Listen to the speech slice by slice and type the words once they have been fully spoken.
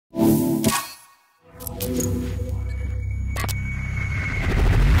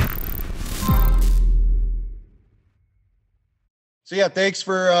So yeah, thanks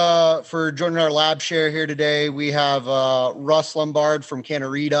for joining our lab share here today. We have Russ Lombard from CANNA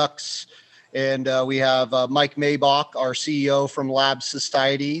REDUX, and we have Mike Maybach, our CEO from Lab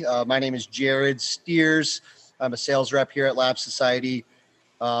Society. My name is Jared Steers. I'm a sales rep here at Lab Society.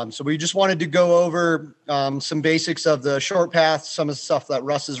 So we just wanted to go over some basics of the short path, some of the stuff that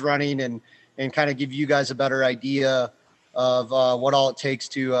Russ is running, and kind of give you guys a better idea of what all it takes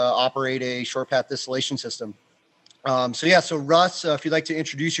to operate a short path distillation system. So Russ, if you'd like to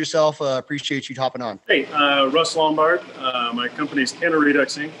introduce yourself, appreciate you hopping on. Hey, Russ Lombard. My company's CANNA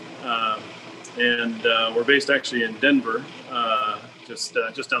REDUX Inc. And we're based actually in Denver, just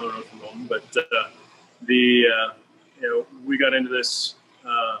down the road from home. But we got into this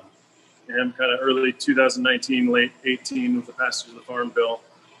kind of early 2019, late 18 with the passage of the Farm Bill,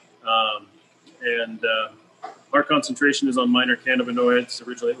 and our concentration is on minor cannabinoids.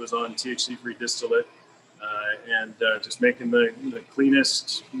 Originally, it was on THC-free distillate. And just making the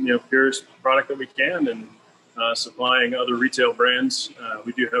cleanest, purest product that we can, and supplying other retail brands.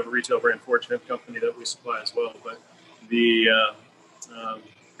 We do have a retail brand, Forge Hemp Company, that we supply as well. But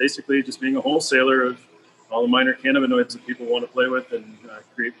basically just being a wholesaler of all the minor cannabinoids that people want to play with, and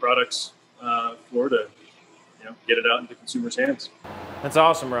create products for to get it out into consumers' hands. That's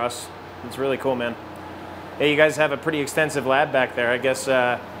awesome, Russ. It's really cool, man. Yeah, you guys have a pretty extensive lab back there. I guess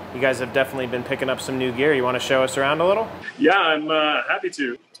you guys have definitely been picking up some new gear. You want to show us around a little? Yeah, I'm happy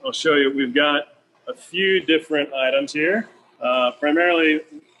to. I'll show you. We've got a few different items here. Primarily,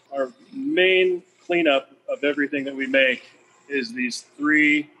 our main cleanup of everything that we make is these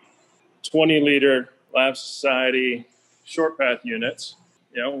 3 20-liter Lab Society short path units.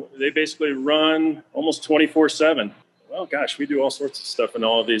 They basically run almost 24/7. Well, gosh, we do all sorts of stuff in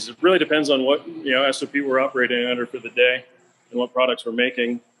all of these. It really depends on what SOP we're operating under for the day, and what products we're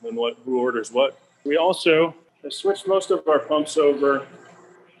making, and who orders what. We also have switched most of our pumps over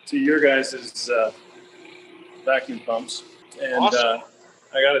to your guys' vacuum pumps, and awesome.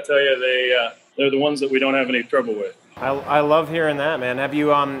 I got to tell you, they're the ones that we don't have any trouble with. I love hearing that, man. Have you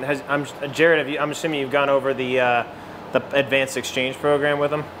Jared? I'm assuming you've gone over the advanced exchange program with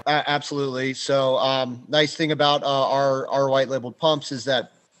them. Absolutely. So nice thing about our white labeled pumps is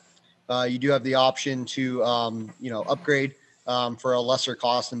that you do have the option to upgrade for a lesser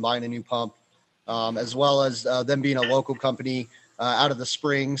cost than buying a new pump, as well as them being a local company out of the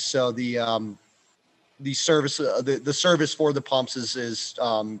Springs. So the service for the pumps is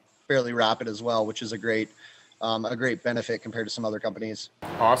fairly rapid as well, which is a great benefit compared to some other companies.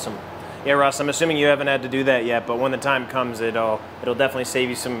 Awesome. Yeah, Russ, I'm assuming you haven't had to do that yet, but when the time comes, it'll definitely save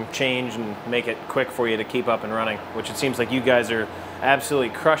you some change and make it quick for you to keep up and running, which it seems like you guys are absolutely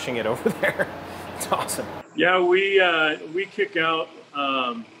crushing it over there. It's awesome. Yeah, we kick out,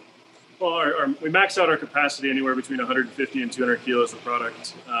 we max out our capacity anywhere between 150 and 200 kilos of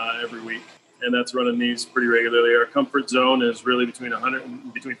product every week, and that's running these pretty regularly. Our comfort zone is really between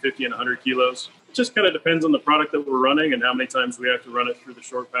 50 and 100 kilos. It just kind of depends on the product that we're running and how many times we have to run it through the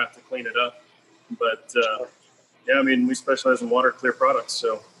short path to clean it up. But yeah, I mean, we specialize in water clear products,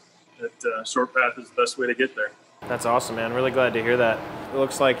 so that short path is the best way to get there. That's awesome, man. Really glad to hear that. It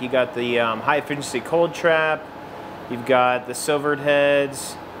looks like you got the high efficiency cold trap. You've got the silvered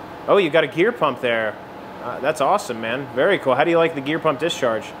heads. Oh, you got a gear pump there. That's awesome, man. Very cool. How do you like the gear pump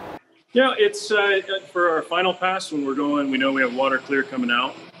discharge? Yeah, it's for our final pass when we're going, we know we have water clear coming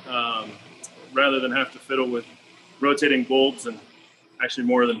out. Rather than have to fiddle with rotating bulbs, and actually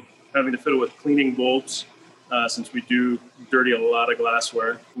more than having to fiddle with cleaning bulbs, since we do dirty a lot of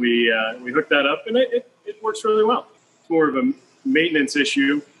glassware, we hook that up, and it works really well. It's more of a maintenance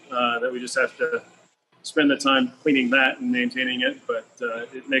issue that we just have to spend the time cleaning that and maintaining it, but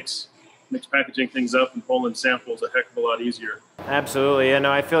it makes packaging things up and pulling samples a heck of a lot easier. Absolutely. Yeah,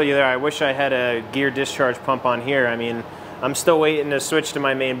 no, I feel you there. I wish I had a gear discharge pump on here. I mean, I'm still waiting to switch to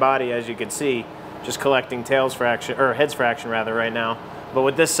my main body, as you can see, just collecting heads fraction rather right now. But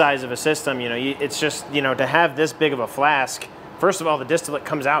with this size of a system, it's just, to have this big of a flask, first of all, the distillate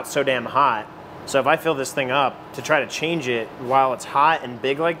comes out so damn hot. So if I fill this thing up to try to change it while it's hot and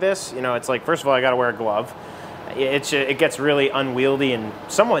big like this, it's like, first of all, I got to wear a glove. It gets really unwieldy and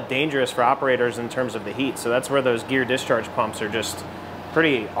somewhat dangerous for operators in terms of the heat. So that's where those gear discharge pumps are just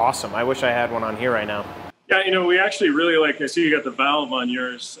pretty awesome. I wish I had one on here right now. Yeah, we actually really like, I see you got the valve on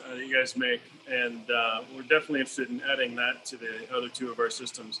yours that you guys make, and we're definitely interested in adding that to the other 2 of our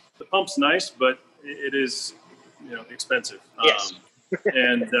systems. The pump's nice, but it is, expensive. Yes.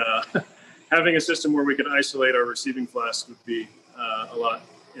 And having a system where we can isolate our receiving flask would be a lot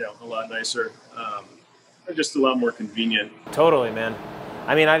nicer, and just a lot more convenient. Totally, man.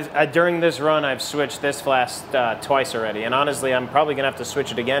 I mean, during this run, I've switched this flask twice already, and honestly, I'm probably gonna have to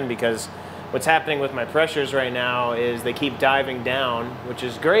switch it again because what's happening with my pressures right now is they keep diving down, which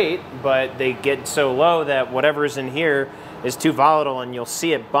is great, but they get so low that whatever's in here is too volatile, and you'll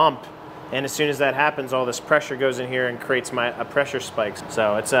see it bump. And as soon as that happens, all this pressure goes in here and creates a pressure spikes.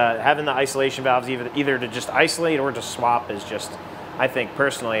 So it's having the isolation valves either to just isolate or to swap is just, I think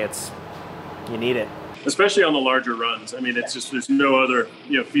personally, you need it. Especially on the larger runs. I mean, it's just, there's no other,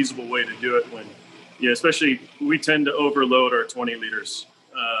 feasible way to do it when, especially we tend to overload our 20 liters.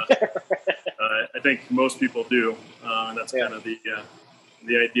 I think most people do. And that's kind of the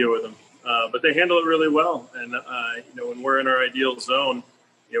idea with them. But they handle it really well. And, when we're in our ideal zone,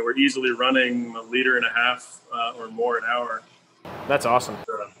 we're easily running 1.5 liters or more an hour. That's awesome.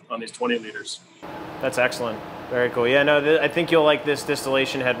 On these 20 liters. That's excellent. Very cool. Yeah, no, I think you'll like this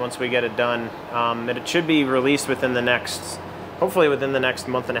distillation head once we get it done. And it should be released hopefully within the next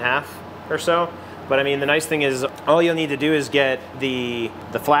month and a half or so. But I mean, the nice thing is all you'll need to do is get the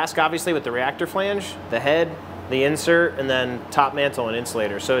flask, obviously, with the reactor flange, the head, the insert, and then top mantle and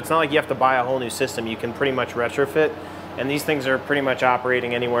insulator. So it's not like you have to buy a whole new system. You can pretty much retrofit. And these things are pretty much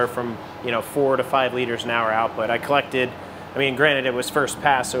operating anywhere from 4 to 5 liters an hour output. I collected, I mean, granted it was first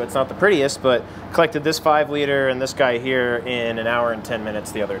pass, so it's not the prettiest, but collected this 5 liter and this guy here in 1 hour and 10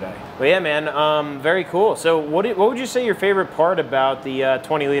 minutes the other day. But yeah, man, very cool. So what would you say your favorite part about the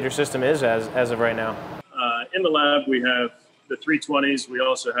 20 liter system is as of right now? In the lab, we have the 320s. We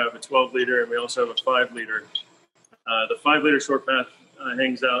also have a 12 liter, and we also have a 5 liter. The 5 liter short path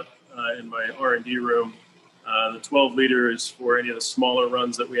hangs out in my R&D room. The 12 liter is for any of the smaller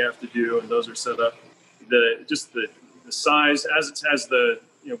runs that we have to do, and those are set up. The size, as it has the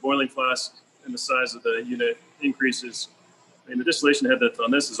boiling flask and the size of the unit increases. I mean, the distillation head that's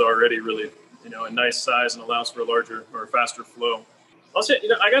on this is already really a nice size and allows for a larger or faster flow. Also,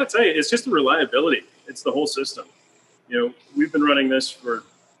 I got to tell you, it's just the reliability. It's the whole system. We've been running this for,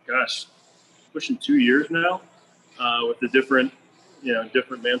 pushing 2 years now with the different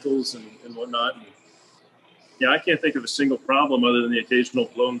mantles and whatnot. And, I can't think of a single problem other than the occasional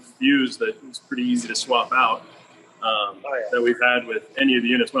blown fuse that is pretty easy to swap out that we've had with any of the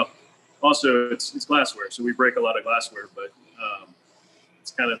units. Well, also it's glassware, so we break a lot of glassware, but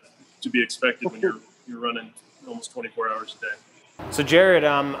it's kind of to be expected when you're running almost 24 hours a day. So Jared,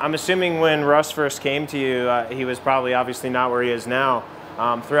 I'm assuming when Russ first came to you, he was probably obviously not where he is now.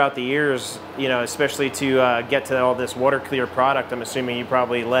 Throughout the years, especially to get to all this water clear product, I'm assuming you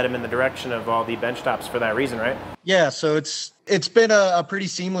probably led him in the direction of all the benchtops for that reason, right? Yeah, so it's been a pretty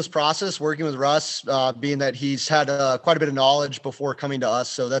seamless process working with Russ, being that he's had quite a bit of knowledge before coming to us.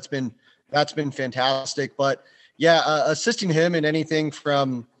 So that's been fantastic. But yeah, assisting him in anything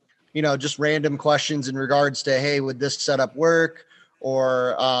from, just random questions in regards to, hey, would this setup work?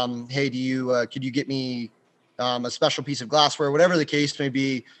 Or, hey, could you get me a special piece of glassware, whatever the case may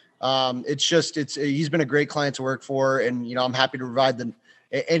be. He's been a great client to work for, and, I'm happy to provide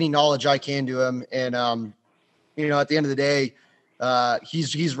any knowledge I can to him. And, at the end of the day,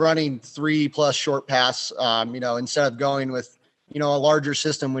 he's running 3+ short pass, instead of going with, a larger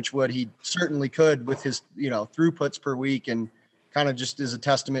system, which he certainly could with his, throughputs per week, and kind of just is a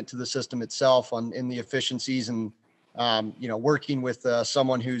testament to the system itself in the efficiencies and, working with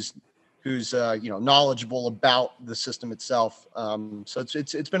someone who's knowledgeable about the system itself. So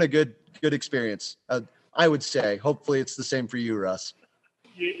it's been a good experience. I would say, hopefully it's the same for you, Russ.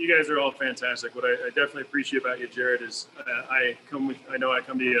 You guys are all fantastic. What I definitely appreciate about you, Jared, is I come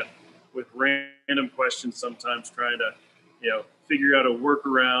to you with random questions sometimes, trying to, figure out a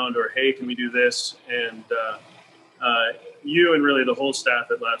workaround, or, hey, can we do this? And you and really the whole staff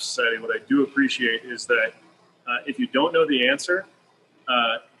at Lab Society, what I do appreciate is that if you don't know the answer,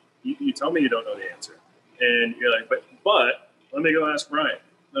 you tell me you don't know the answer, and you're like, but let me go ask Ryan.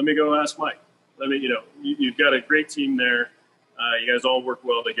 Let me go ask Mike. You've got a great team there. You guys all work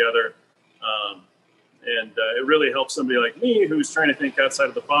well together. And it really helps somebody like me who's trying to think outside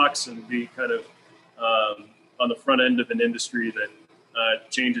of the box and be kind of on the front end of an industry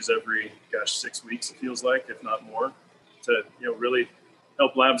that changes every, 6 weeks, it feels like, if not more, to, really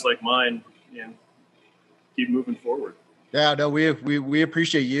help labs like mine keep moving forward. Yeah, no, we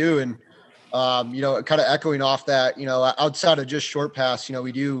appreciate you. And, kind of echoing off that, outside of just short pass,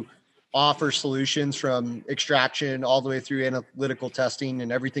 we do offer solutions from extraction all the way through analytical testing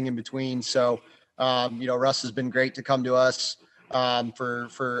and everything in between. So, Russ has been great to come to us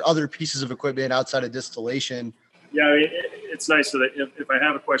for other pieces of equipment outside of distillation. Yeah, I mean, it's nice so that if I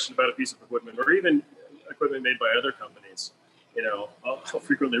have a question about a piece of equipment, or even equipment made by other companies, I'll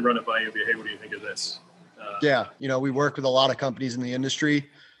frequently run it by you and be, hey, what do you think of this? Yeah, we work with a lot of companies in the industry.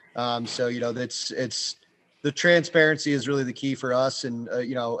 So, it's the transparency is really the key for us. And,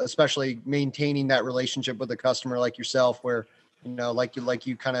 especially maintaining that relationship with the customer like yourself, where, like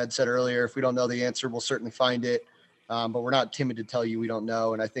you kind of had said earlier, if we don't know the answer, we'll certainly find it. But we're not timid to tell you we don't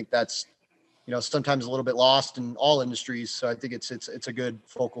know. And I think that's, sometimes a little bit lost in all industries. So I think it's a good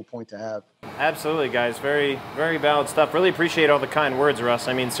focal point to have. Absolutely, guys. Very, very valid stuff. Really appreciate all the kind words, Russ.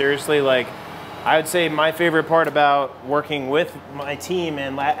 I mean, seriously, like, I would say my favorite part about working with my team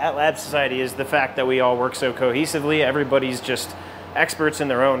and at Lab Society is the fact that we all work so cohesively. Everybody's just experts in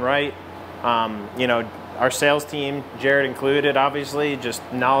their own right. Our sales team, Jared included, obviously, just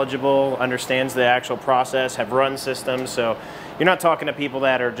knowledgeable, understands the actual process, have run systems. So you're not talking to people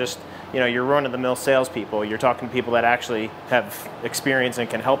that are just, you're run-of-the-mill salespeople. You're talking to people that actually have experience and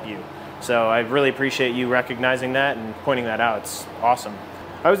can help you. So I really appreciate you recognizing that and pointing that out. It's awesome.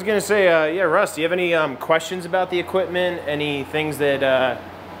 I was going to say, yeah, Russ, do you have any questions about the equipment? Any things that,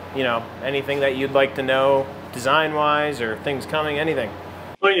 anything that you'd like to know design-wise or things coming, anything?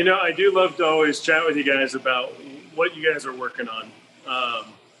 Well, I do love to always chat with you guys about what you guys are working on.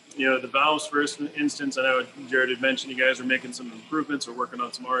 The valves, for instance, I know Jared had mentioned you guys are making some improvements or working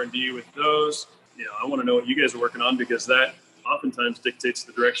on some R&D with those. I want to know what you guys are working on, because that oftentimes dictates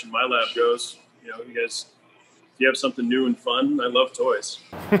the direction my lab goes. You guys, if you have something new and fun, I love toys.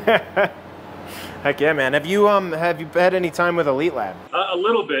 Heck yeah, man. Have you had any time with Elite Lab? A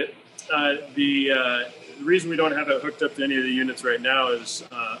little bit. The reason we don't have it hooked up to any of the units right now is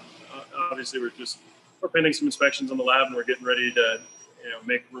obviously we're pending some inspections on the lab, and we're getting ready to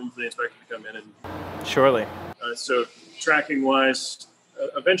make room for the inspector to come in. And surely. So tracking wise,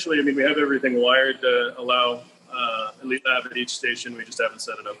 eventually, we have everything wired to allow Elite Lab at each station. We just haven't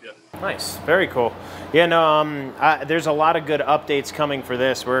set it up yet. Nice, very cool. Yeah, no, there's a lot of good updates coming for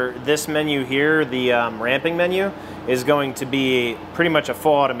this. Where this menu here, the ramping menu, is going to be pretty much a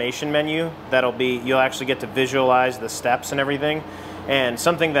full automation menu. You'll actually get to visualize the steps and everything. And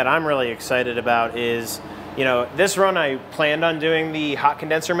something that I'm really excited about is, this run I planned on doing the hot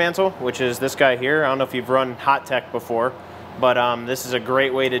condenser mantle, which is this guy here. I don't know if you've run Hot Tech before, but this is a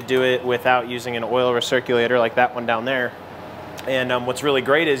great way to do it without using an oil recirculator like that one down there. And what's really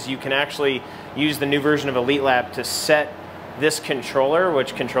great is you can actually use the new version of Elite Lab to set this controller,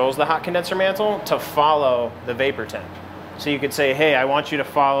 which controls the hot condenser mantle, to follow the vapor temp. So you could say, hey, I want you to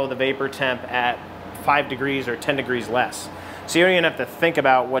follow the vapor temp at 5 degrees or 10 degrees less. So you don't even have to think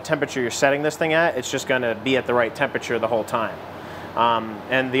about what temperature you're setting this thing at. It's just going to be at the right temperature the whole time.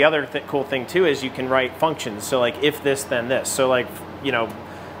 And the other cool thing too is you can write functions. So like if this, then this. So like,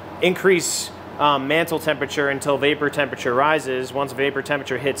 increase mantle temperature until vapor temperature rises. Once vapor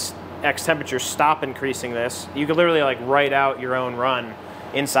temperature hits X temperature, stop increasing this. You could literally like write out your own run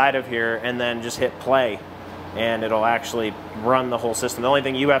inside of here and then just hit play, and it'll actually run the whole system. The only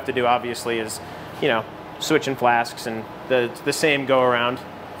thing you have to do obviously is, switching flasks and the same go around.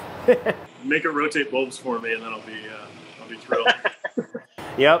 Make it rotate bulbs for me, and then I'll be thrilled.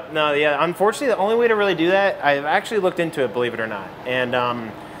 Yep. No. Yeah. Unfortunately, the only way to really do that, I've actually looked into it, believe it or not,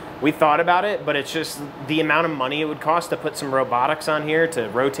 and we thought about it, but it's just the amount of money it would cost to put some robotics on here to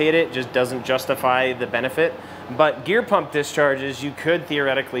rotate it just doesn't justify the benefit. But gear pump discharges, you could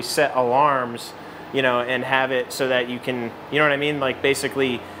theoretically set alarms, and have it so that you can, like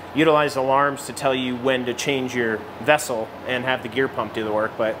basically utilize alarms to tell you when to change your vessel and have the gear pump do the work.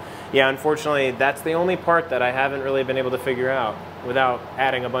 But yeah, unfortunately, that's the only part that I haven't really been able to figure out without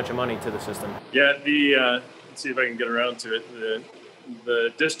adding a bunch of money to the system. Yeah, let's see if I can get around to it.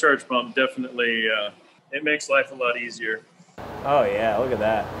 The discharge pump definitely, it makes life a lot easier. Oh yeah, look at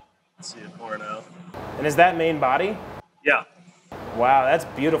that. Let's see it pouring out. And is that main body? Yeah. Wow, that's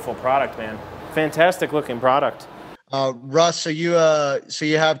beautiful product, man. Fantastic looking product. Russ, so you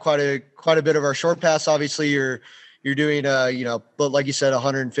have quite a bit of our short pass. Obviously, you're doing but like you said,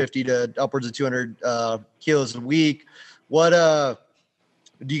 150 to upwards of 200 kilos a week. What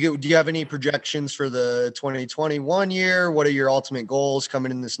do you have any projections for the 2021 year? What are your ultimate goals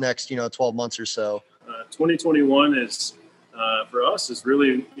coming in this next 12 months or so? 2021 is for us is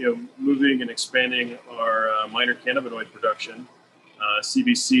really moving and expanding our minor cannabinoid production,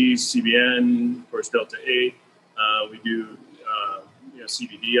 CBC, CBN, of course Delta 8. We do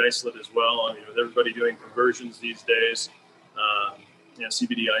CBD isolate as well. With everybody doing conversions these days,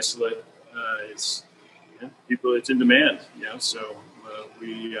 CBD isolate is it's in demand. So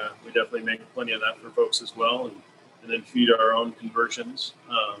we definitely make plenty of that for folks as well, and then feed our own conversions.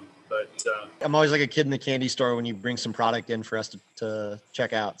 But I'm always like a kid in the candy store when you bring some product in for us to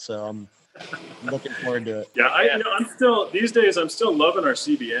check out. So I'm looking forward to it. Yeah, I'm still these days. I'm still loving our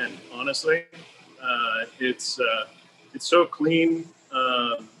CBN. Honestly, It's so clean,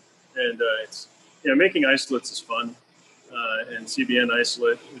 and it's making isolates is fun, and CBN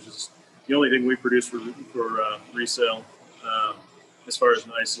isolate, which is the only thing we produce for resale as far as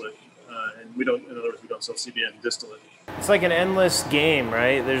an isolate, and we don't. In other words, we don't sell CBN distillate. It's like an endless game,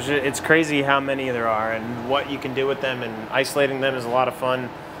 right? It's crazy how many there are and what you can do with them, and isolating them is a lot of fun.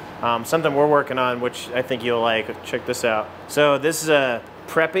 Something we're working on, which I think you'll like. Check this out. So this is a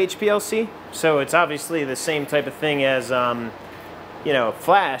prep Hplc. So it's obviously the same type of thing as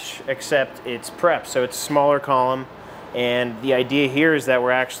flash, except it's prep. So it's smaller column. And the idea here is that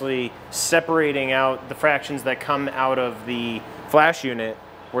we're actually separating out the fractions that come out of the flash unit.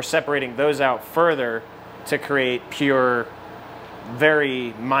 We're separating those out further to create pure,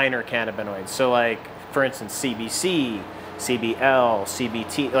 very minor cannabinoids. So like, for instance, CBC, CBL,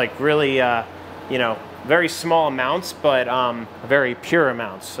 CBT, like really, very small amounts, but very pure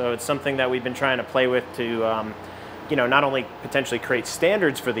amounts. So it's something that we've been trying to play with to, not only potentially create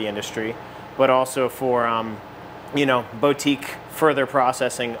standards for the industry, but also for, boutique further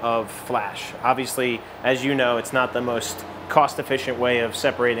processing of flash. Obviously, as you know, it's not the most cost-efficient way of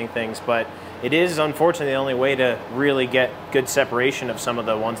separating things, but it is unfortunately the only way to really get good separation of some of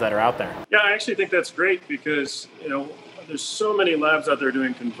the ones that are out there. Yeah, I actually think that's great because, there's so many labs out there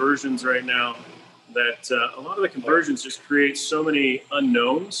doing conversions right now that a lot of the conversions just create so many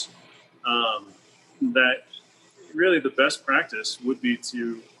unknowns that really the best practice would be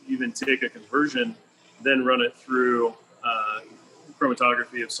to even take a conversion, then run it through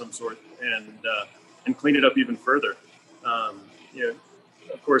chromatography of some sort and clean it up even further.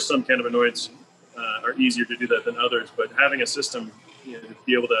 Of course, some cannabinoids are easier to do that than others, but having a system to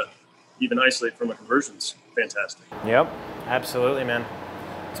be able to even isolate from a conversion is fantastic. Yep, absolutely, man.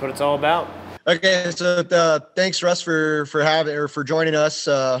 That's what it's all about. Okay, so thanks, Russ, for joining us.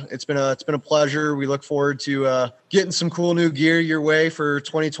 It's been a pleasure. We look forward to getting some cool new gear your way for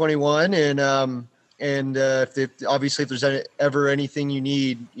 2021, and obviously if there's ever anything you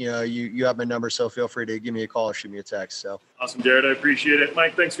need, you have my number, so feel free to give me a call or shoot me a text. So awesome, Jared. I appreciate it.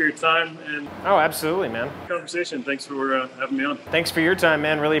 Mike, thanks for your time and absolutely, man. Conversation. Thanks for having me on. Thanks for your time,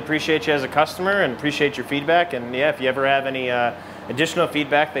 man. Really appreciate you as a customer and appreciate your feedback. And yeah, if you ever have any additional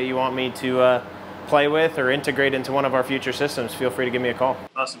feedback that you want me to play with or integrate into one of our future systems, feel free to give me a call.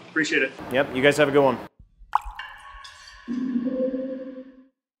 Awesome. Appreciate it. Yep. You guys have a good one.